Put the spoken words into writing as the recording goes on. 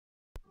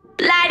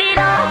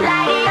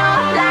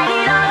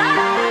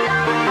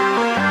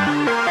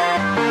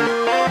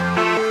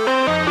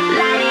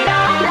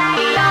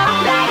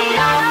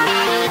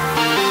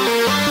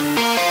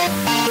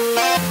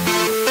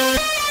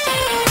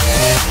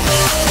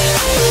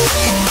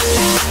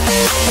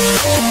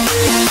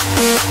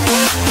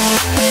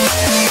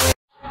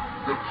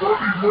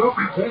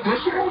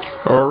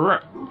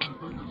Alright.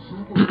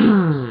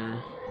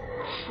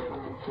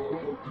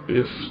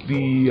 If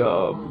the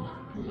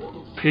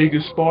pig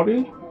is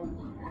spotted,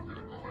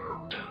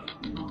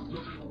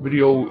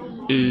 video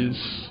is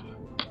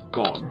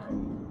gone.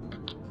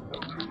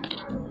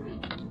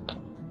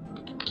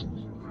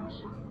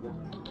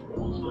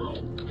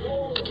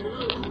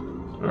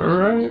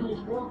 Alright,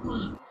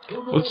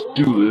 let's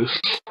do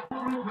this.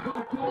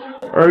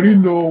 I already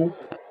know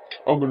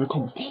I'm gonna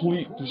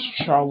complete this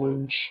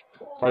challenge.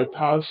 If I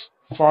pass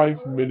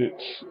 5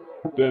 minutes,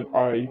 then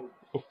I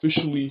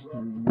officially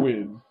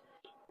win.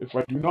 If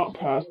I do not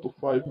pass the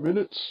 5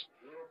 minutes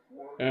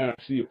and I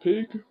see a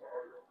pig,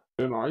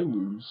 then I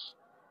lose.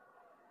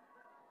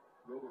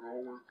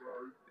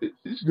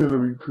 It's gonna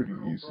be pretty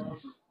easy.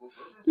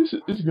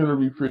 It's gonna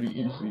be pretty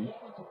easy.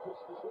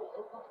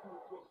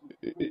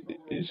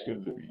 It's gonna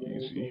be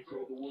easy.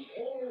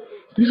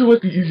 These are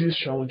like the easiest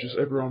challenges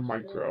ever on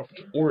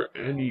Minecraft or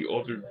any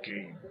other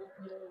game.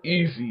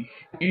 Easy,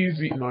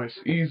 nice,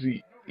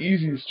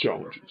 easiest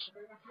challenges.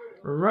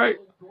 Alright,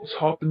 let's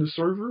hop in the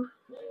server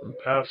and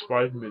pass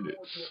 5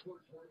 minutes.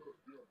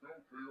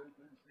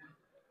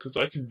 Cause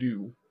I can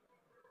do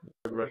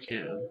whatever I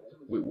can.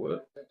 Wait,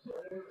 what?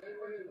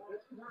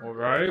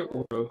 Alright,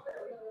 we're gonna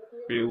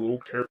be a little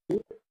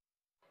careful.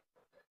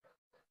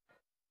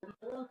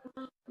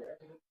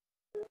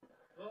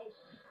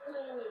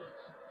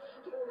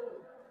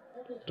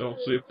 Don't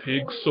say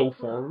pig so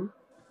far.